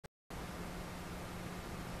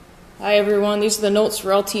Hi everyone, these are the notes for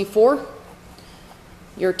LT4.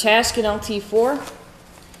 Your task in LT4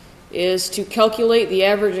 is to calculate the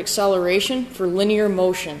average acceleration for linear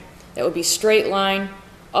motion. That would be straight line,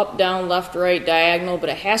 up, down, left, right, diagonal, but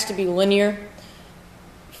it has to be linear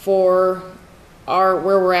for where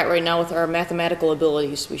we're at right now with our mathematical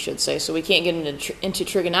abilities, we should say. So we can't get into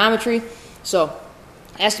trigonometry, so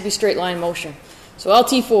it has to be straight line motion. So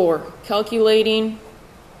LT4, calculating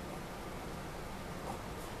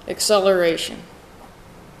acceleration.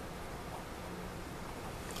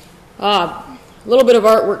 A little bit of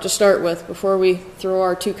artwork to start with before we throw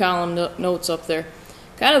our two-column notes up there.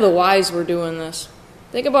 Kind of the whys we're doing this.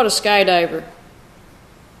 Think about a skydiver.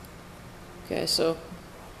 Okay, so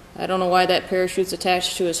I don't know why that parachute's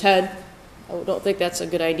attached to his head. I don't think that's a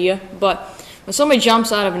good idea. But when somebody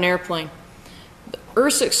jumps out of an airplane, the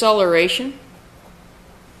Earth's acceleration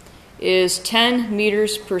is 10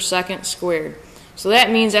 meters per second squared. So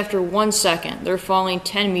that means after 1 second, they're falling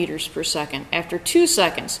 10 meters per second. After 2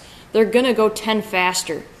 seconds, they're going to go 10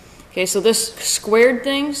 faster. Okay, so this squared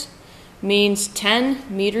things means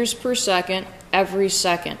 10 meters per second every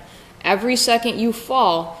second. Every second you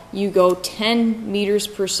fall, you go 10 meters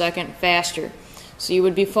per second faster. So you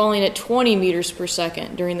would be falling at 20 meters per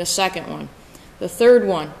second during the second one. The third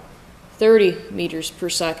one, 30 meters per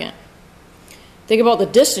second. Think about the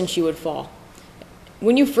distance you would fall.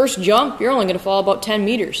 When you first jump, you're only going to fall about 10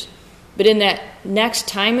 meters. But in that next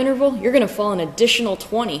time interval, you're going to fall an additional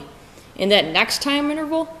 20. In that next time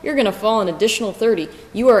interval, you're going to fall an additional 30.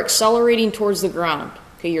 You are accelerating towards the ground.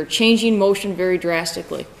 Okay, you're changing motion very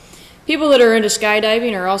drastically. People that are into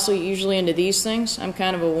skydiving are also usually into these things. I'm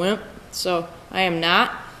kind of a wimp, so I am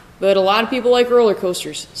not. But a lot of people like roller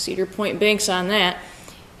coasters. Cedar Point banks on that.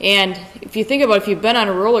 And if you think about it, if you've been on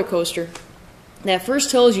a roller coaster, that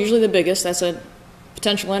first hill is usually the biggest. That's a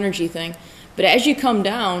potential energy thing. But as you come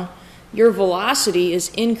down, your velocity is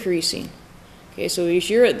increasing. Okay, so as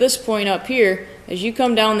you're at this point up here, as you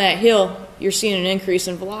come down that hill, you're seeing an increase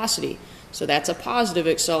in velocity. So that's a positive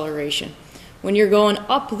acceleration. When you're going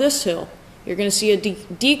up this hill, you're going to see a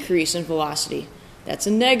decrease in velocity. That's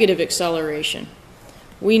a negative acceleration.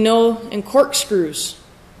 We know in corkscrews,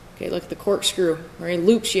 okay, look at the corkscrew, or any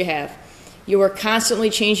loops you have, you are constantly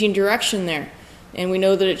changing direction there. And we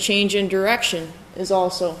know that a change in direction is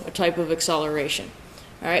also a type of acceleration.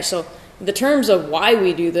 All right, so the terms of why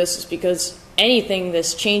we do this is because anything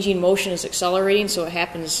that's changing motion is accelerating, so it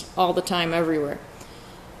happens all the time everywhere.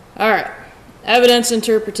 All right, evidence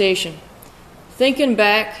interpretation. Thinking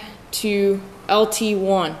back to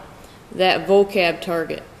LT1, that vocab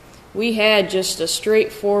target, we had just a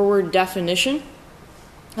straightforward definition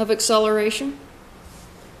of acceleration.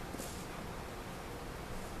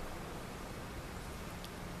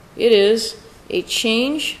 It is a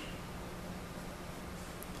change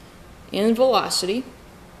in velocity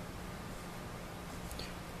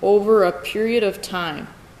over a period of time.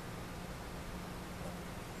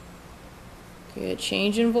 Okay, a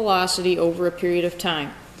change in velocity over a period of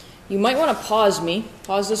time. You might want to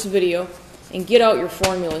pause this video, and get out your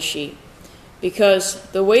formula sheet. Because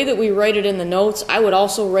the way that we write it in the notes, I would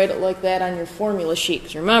also write it like that on your formula sheet.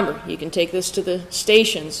 Because remember, you can take this to the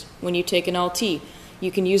stations when you take an LT. You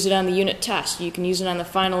can use it on the unit test. You can use it on the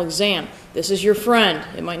final exam. This is your friend.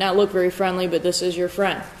 It might not look very friendly, but this is your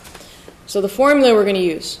friend. So the formula we're going to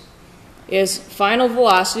use is final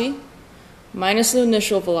velocity minus the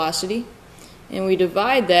initial velocity, and we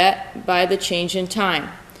divide that by the change in time.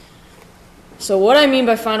 So what I mean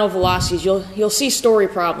by final velocity is you'll see story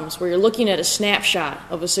problems where you're looking at a snapshot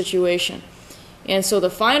of a situation. And so the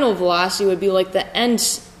final velocity would be like the end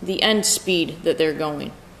speed that they're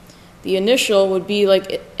going. The initial would be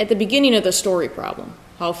like at the beginning of the story problem.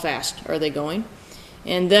 How fast are they going?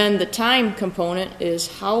 And then the time component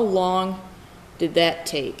is how long did that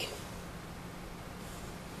take?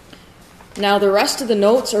 Now the rest of the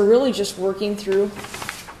notes are really just working through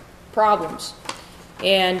problems.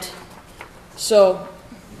 And so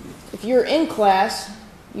if you're in class,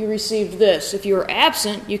 you received this. If you were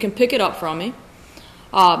absent, you can pick it up from me.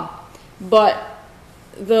 But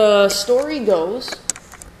the story goes,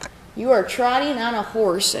 you are trotting on a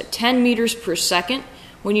horse at 10 meters per second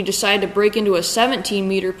when you decide to break into a 17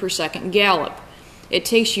 meter per second gallop. It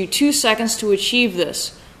takes you 2 seconds to achieve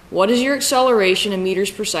this. What is your acceleration in meters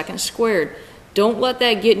per second squared? Don't let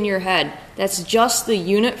that get in your head. That's just the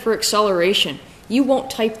unit for acceleration. You won't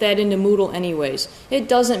type that into Moodle anyways. It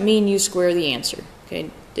doesn't mean you square the answer. Okay,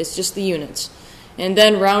 it's just the units. And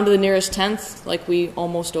then round to the nearest tenth like we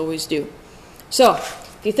almost always do. So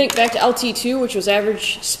if you think back to LT2, which was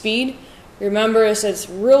average speed, remember I said it's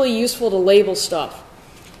really useful to label stuff.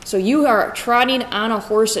 So you are trotting on a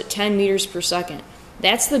horse at 10 meters per second.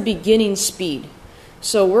 That's the beginning speed.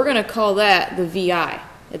 So we're going to call that the VI.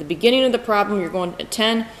 At the beginning of the problem, you're going at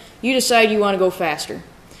 10. You decide you want to go faster.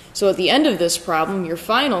 So at the end of this problem, your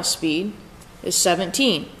final speed is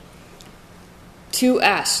 17.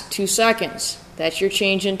 2s, 2 seconds. That's your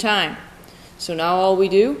change in time. So now all we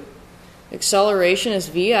do, acceleration is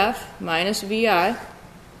VF minus VI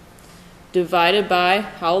divided by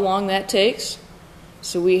how long that takes.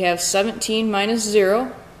 So we have 17 minus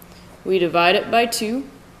 0. We divide it by 2.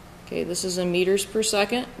 Okay, this is in meters per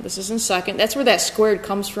second. This is in second. That's where that squared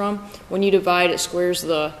comes from. When you divide, it squares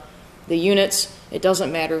the units. It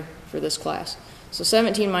doesn't matter for this class. So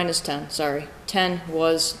 17 minus 10, sorry. 10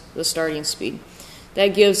 was the starting speed. That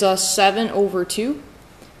gives us 7 over 2,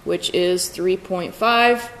 which is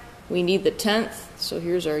 3.5. We need the tenth, so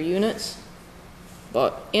here's our units.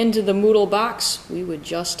 But into the Moodle box, we would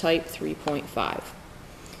just type 3.5.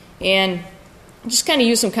 And just kind of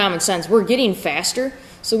use some common sense. We're getting faster,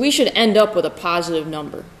 so we should end up with a positive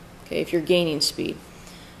number, okay, if you're gaining speed.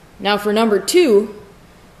 Now for number 2,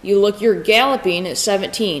 you're galloping at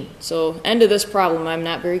 17. So end of this problem, I'm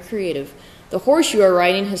not very creative. The horse you are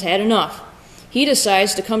riding has had enough. He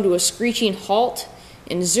decides to come to a screeching halt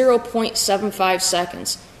in 0.75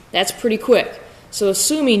 seconds. That's pretty quick. So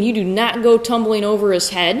assuming you do not go tumbling over his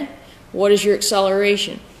head, what is your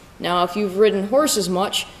acceleration? Now if you've ridden horses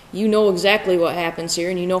much, you know exactly what happens here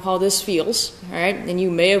and you know how this feels, all right? And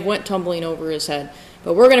you may have went tumbling over his head.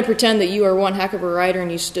 But we're going to pretend that you are one heck of a rider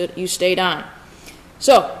and you stayed on.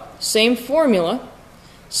 So, same formula.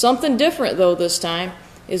 Something different though this time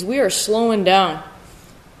is we are slowing down.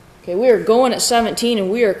 Okay, we are going at 17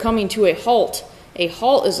 and we are coming to a halt. A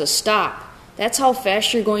halt is a stop. That's how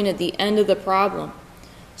fast you're going at the end of the problem.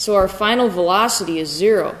 So our final velocity is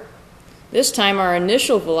 0. This time our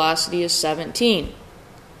initial velocity is 17.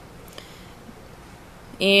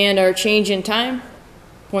 And our change in time,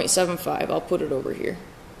 0.75. I'll put it over here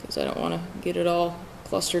because I don't want to get it all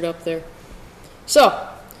clustered up there. So,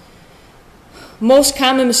 most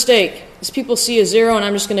common mistake is people see a 0 and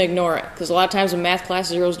I'm just going to ignore it because a lot of times in math class,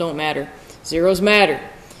 zeros don't matter. Zeros matter.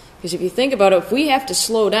 Because if you think about it, if we have to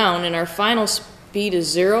slow down and our final speed is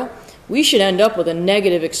 0, we should end up with a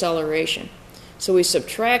negative acceleration. So we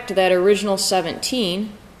subtract that original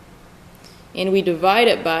 17 and we divide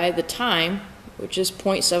it by the time, which is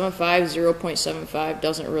 0.75, 0.75,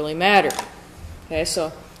 doesn't really matter. Okay,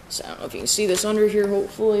 so I don't know if you can see this under here,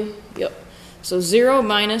 hopefully. Yep. So 0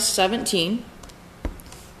 minus 17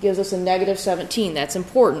 gives us a negative 17. That's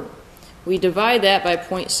important. We divide that by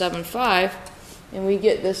 0.75 and we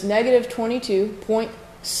get this negative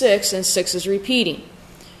 22.6, and 6 is repeating.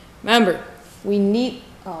 Remember, we need,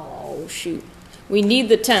 we need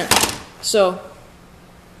the tenth. So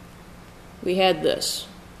we had this,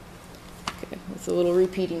 okay, with a little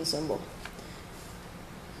repeating symbol.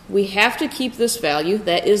 We have to keep this value,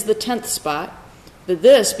 that is the tenth spot, but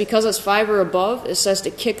this, because it's 5 or above, it says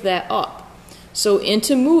to kick that up. So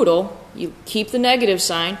into Moodle, you keep the negative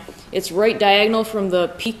sign. It's right diagonal from the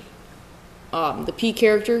P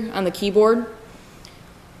character on the keyboard.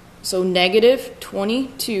 So negative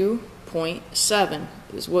 22.7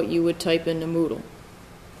 is what you would type into Moodle.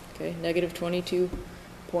 Okay, negative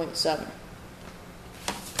 22.7.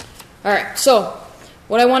 All right, so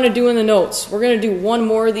what I want to do in the notes, we're going to do one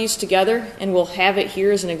more of these together, and we'll have it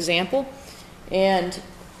here as an example. And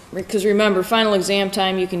because remember, final exam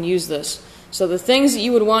time, you can use this. So the things that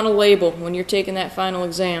you would want to label when you're taking that final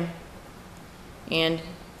exam and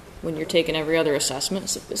when you're taking every other assessment,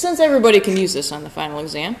 since everybody can use this on the final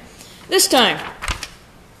exam. This time,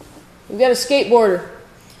 we've got a skateboarder,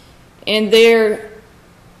 and they're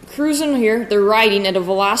cruising here, they're riding at a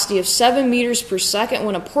velocity of 7 meters per second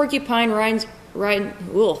when a porcupine runs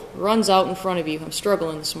out in front of you. I'm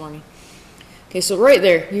struggling this morning. Okay, so right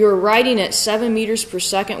there, you're riding at 7 meters per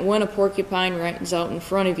second when a porcupine runs out in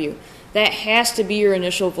front of you. That has to be your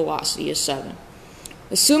initial velocity is 7.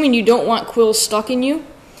 Assuming you don't want quills stuck in you,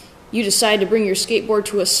 you decide to bring your skateboard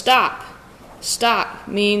to a stop. Stop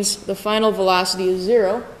means the final velocity is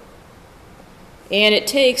 0, and it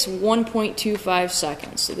takes 1.25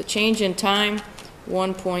 seconds. So the change in time,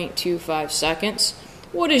 1.25 seconds.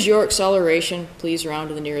 What is your acceleration? Please round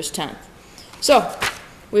to the nearest tenth. So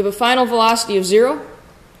we have a final velocity of 0.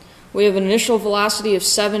 We have an initial velocity of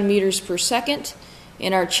 7 meters per second,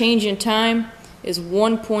 and our change in time is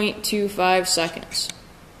 1.25 seconds.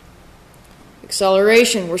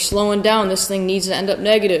 Acceleration, we're slowing down. This thing needs to end up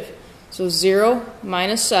negative. So 0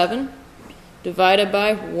 minus 7 divided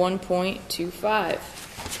by 1.25.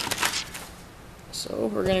 So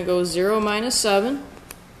we're going to go 0 minus 7,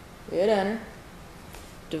 hit enter,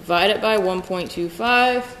 divide it by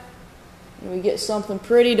 1.25, and we get something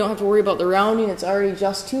pretty. Don't have to worry about the rounding. It's already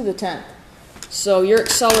just to the 10th. So your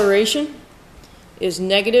acceleration is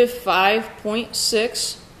negative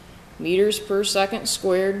 5.6 meters per second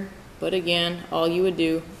squared. But again, all you would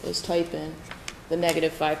do is type in the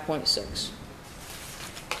negative 5.6.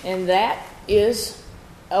 And that is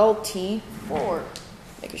LT4.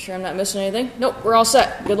 Making sure I'm not missing anything. Nope, we're all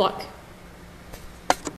set. Good luck.